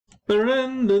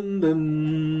Dun, dun,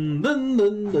 dun, dun,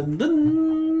 dun, dun,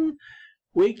 dun.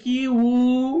 Wiki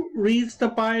Woo reads the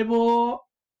Bible,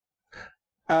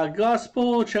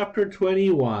 Gospel chapter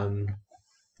 21.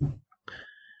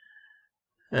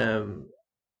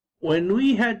 When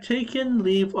we had taken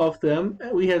leave of them,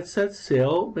 we had set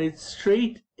sail, made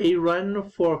straight a run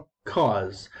for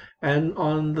Cos, and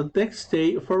on the next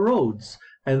day for Rhodes,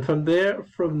 and from there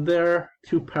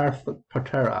to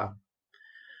Patara.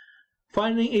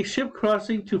 Finding a ship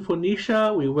crossing to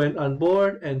Phoenicia, we went on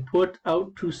board and put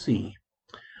out to sea.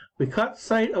 We caught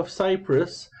sight of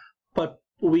Cyprus, but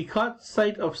passed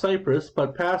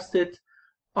it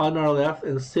on our left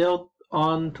and sailed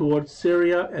on towards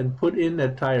Syria and put in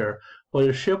at Tyre, where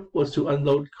the ship was to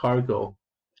unload cargo.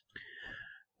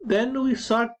 Then we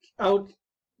sought out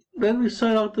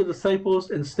the disciples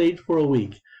and stayed for a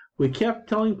week. We kept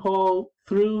telling Paul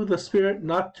through the Spirit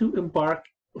not to embark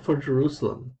for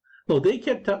Jerusalem. No, they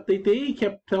kept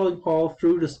telling Paul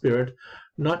through the Spirit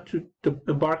not to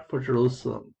embark for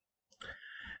Jerusalem.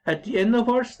 At the end of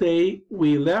our stay,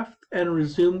 we left and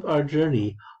resumed our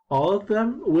journey. All of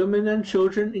them, women and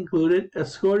children included,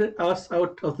 escorted us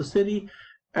out of the city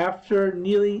after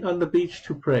kneeling on the beach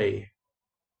to pray.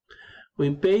 We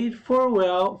bade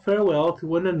farewell to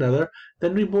one another,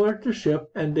 then we boarded the ship,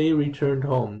 and they returned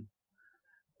home.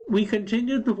 We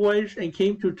continued the voyage and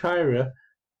came to Tyre,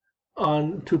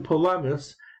 on to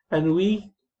Ptolemais, and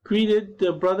we greeted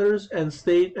the brothers and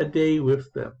stayed a day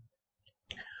with them.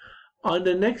 On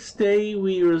the next day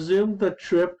we resumed the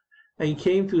trip and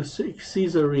came to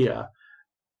Caesarea,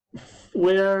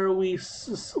 where we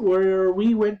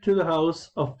went to the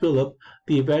house of Philip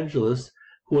the evangelist,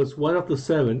 who was one of the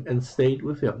 7, and stayed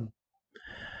with him.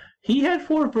 He had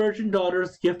 4 virgin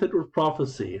daughters gifted with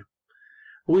prophecy.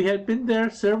 We had been there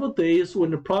several days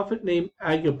when a prophet named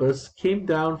Agabus came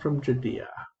down from Judea.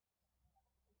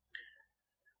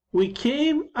 He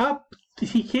came up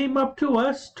to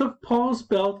us, took Paul's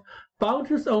belt, bound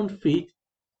his own feet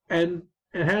and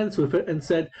hands with it, and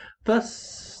said,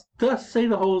 Thus say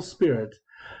the Holy Spirit,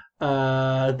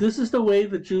 this is the way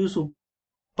the Jews will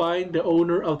bind the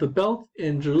owner of the belt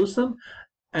in Jerusalem,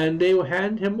 and they will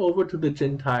hand him over to the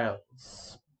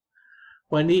Gentiles.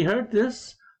 When he heard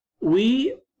this,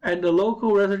 we and the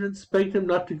local residents begged him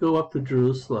not to go up to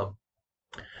Jerusalem.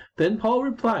 Then Paul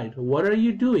replied, What are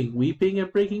you doing, weeping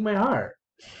and breaking my heart?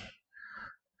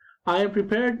 I am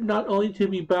prepared not only to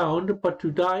be bound, but to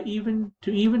die, even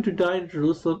to die in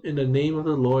Jerusalem in the name of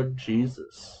the Lord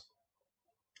Jesus.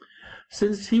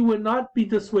 Since he would not be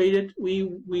dissuaded, we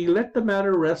let the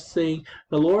matter rest, saying,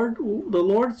 The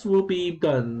Lord's will be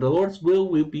done. The Lord's will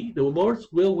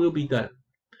be done.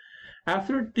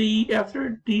 After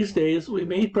these days, we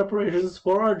made preparations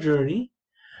for our journey.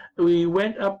 We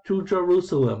went up to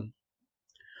Jerusalem.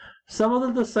 Some of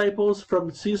the disciples from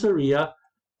Caesarea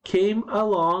came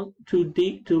along to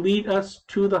lead us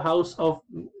to the house of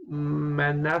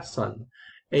Manason,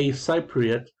 a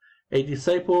Cypriot, a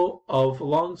disciple of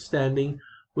long standing,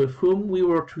 with whom we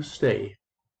were to stay.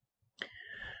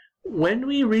 When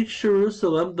we reached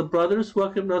Jerusalem, the brothers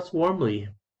welcomed us warmly.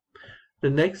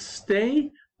 The next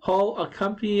day, Paul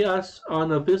accompanied us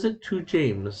on a visit to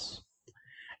James,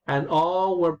 and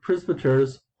all were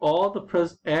presbyters. All the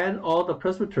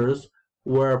presbyters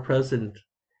were present.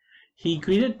 He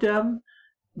greeted them,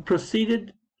 then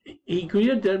proceeded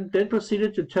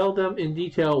to tell them in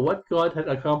detail what God had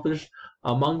accomplished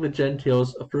among the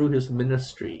Gentiles through his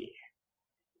ministry.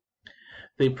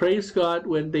 They praised God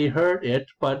when they heard it,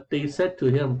 but they said to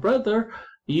him, Brother,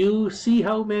 you see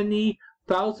how many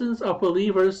thousands of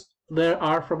believers there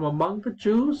are from among the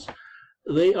Jews.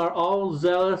 They are all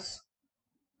zealous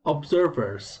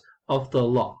observers of the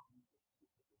law.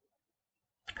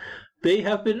 They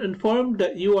have been informed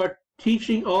that you are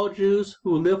teaching all Jews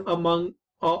who live among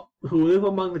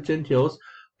the Gentiles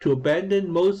to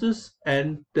abandon Moses,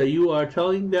 and that you are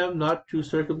telling them not to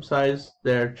circumcise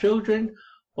their children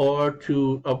or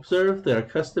to observe their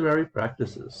customary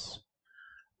practices.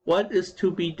 What is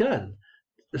to be done?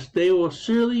 They will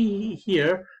surely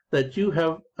hear that you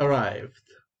have arrived.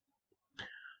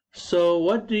 So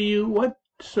what do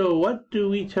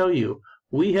we tell you?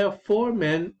 We have 4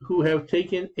 men who have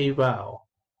taken a vow.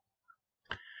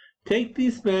 Take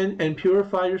these men and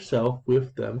purify yourself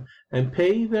with them, and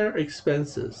pay their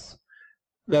expenses,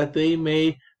 that they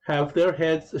may have their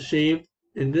heads shaved.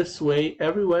 In this way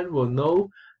everyone will know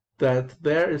that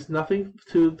there is nothing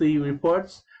to the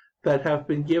reports that have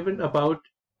been given about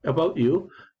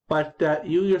you, but that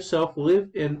you yourself live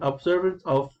in observance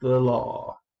of the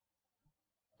law.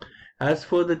 As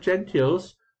for the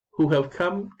Gentiles who have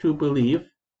come to believe,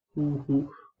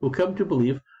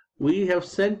 we have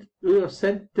sent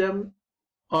them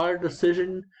our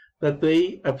decision that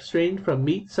they abstain from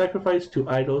meat sacrificed to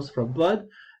idols, from blood,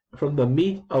 from the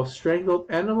meat of strangled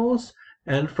animals,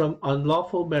 and from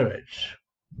unlawful marriage.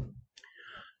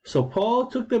 So Paul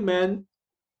took the men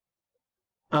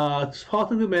on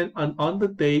the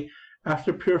day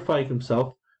after purifying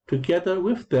himself, together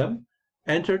with them,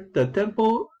 entered the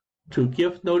temple to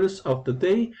give notice of the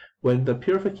day when the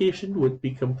purification would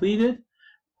be completed,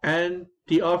 and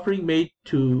the offering made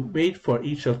for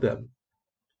each of them.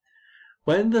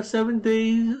 When the 7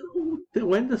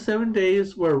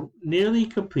 days were nearly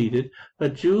completed, the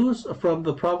Jews from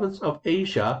the province of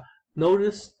Asia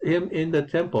noticed him in the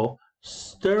temple,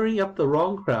 stirring up the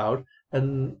whole crowd,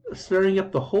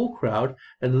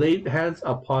 and laid hands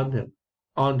on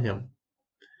him,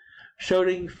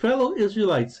 shouting, "Fellow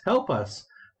Israelites, help us!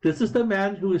 This is the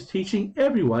man who is teaching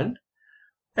everyone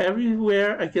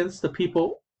everywhere against the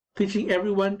people,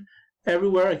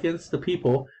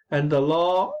 and the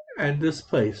law and this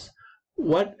place.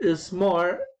 What is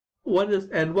more,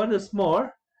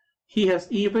 he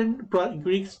has even brought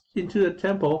Greeks into the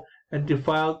temple and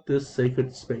defiled this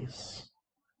sacred space."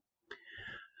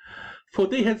 For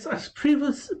they had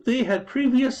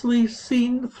previously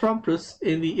seen Trophimus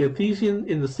in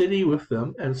the city with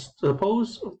them, and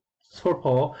supposed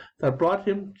that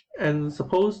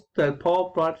Paul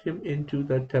brought him into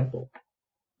the temple.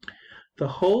 The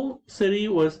whole city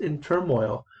was in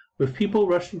turmoil, with people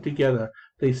rushing together.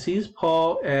 They seized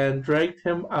Paul and dragged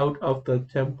him out of the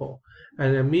temple,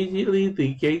 and immediately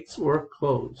the gates were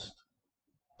closed.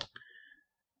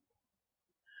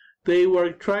 They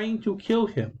were trying to kill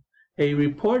him. A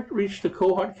report reached the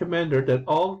cohort commander that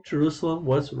all Jerusalem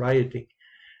was rioting.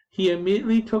 He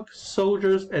immediately took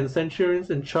soldiers and centurions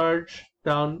and charged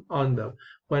down on them.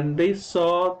 When they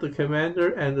saw the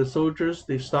commander and the soldiers,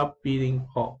 they stopped beating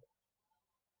Paul.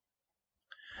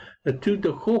 The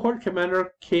cohort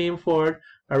commander came forward,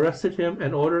 arrested him,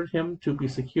 and ordered him to be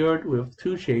secured with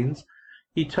 2 chains.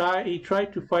 He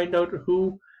tried to find out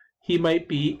who he might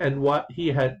be and what he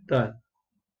had done.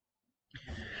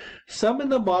 Some in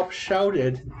the mob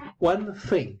shouted one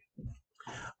thing.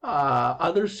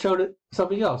 Others shouted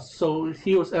something else. So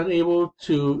he was unable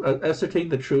to ascertain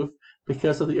the truth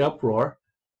because of the uproar.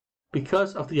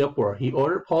 He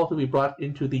ordered Paul to be brought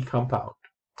into the compound.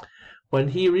 When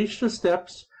he reached the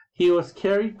steps, he was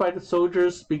carried by the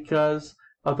soldiers because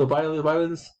of the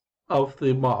violence of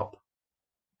the mob.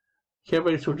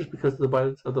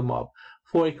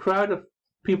 For a crowd of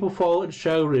people followed and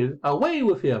shouted, "Away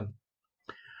with him!"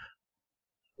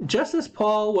 Just as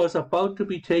Paul was about to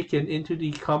be taken into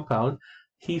the compound,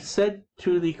 he said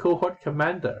to the cohort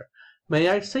commander, "May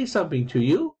I say something to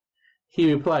you?"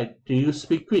 He replied, "Do you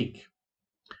speak Greek?"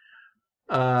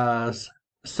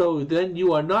 So then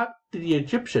you are not the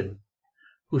Egyptian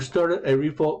who started a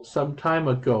revolt some time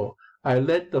ago. I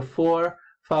led the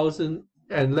 4,000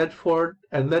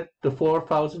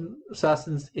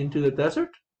 assassins into the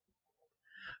desert?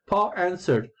 Paul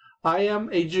answered, "I am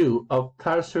a Jew of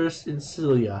Tarsus in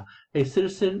Cilicia, a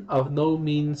citizen of no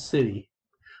mean city.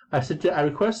 I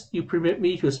request you permit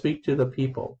me to speak to the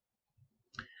people."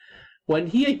 When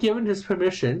he had given his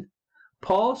permission,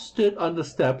 Paul stood on the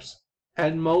steps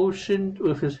and motioned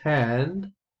with his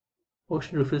hand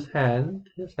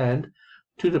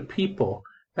to the people,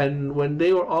 and when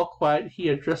they were all quiet, he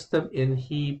addressed them in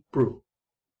Hebrew.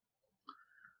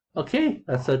 Okay,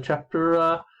 that's a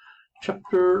chapter.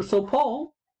 So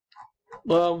Paul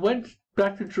went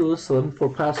back to Jerusalem for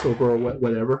Passover or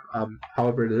whatever,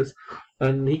 however it is,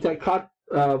 and he got caught.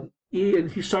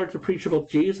 He started to preach about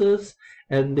Jesus,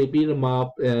 and they beat him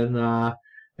up, and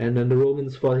then the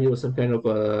Romans thought he was some kind of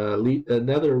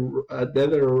another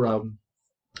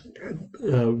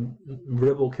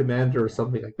rebel commander or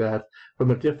something like that,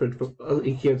 from a different.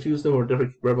 He accused them of a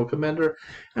different rebel commander,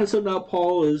 and so now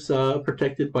Paul is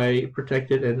protected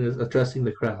and is addressing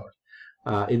the crowd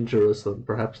in Jerusalem,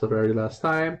 perhaps the very last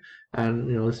time, and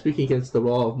speaking against the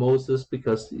law of Moses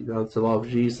because it's the law of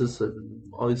Jesus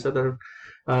and all these other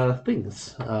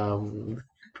things,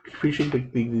 preaching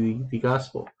the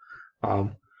gospel,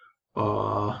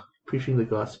 preaching the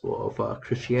gospel of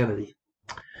Christianity.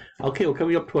 Okay, we're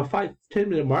coming up to a 5-10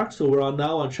 minute mark, so we're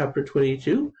now on chapter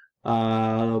 22.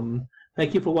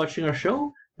 Thank you for watching our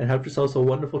show, and have yourselves a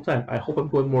wonderful time. I hope I'm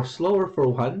going more slower for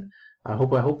one. I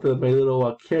hope that my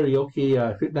little karaoke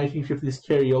 1950s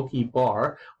karaoke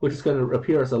bar, which is going to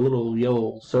appear as a little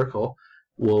yellow circle,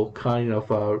 will kind of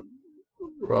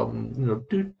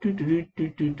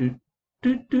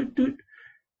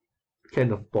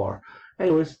kind of bar.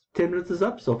 Anyways, 10 minutes is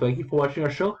up, so thank you for watching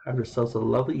our show. Have yourselves a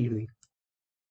lovely evening.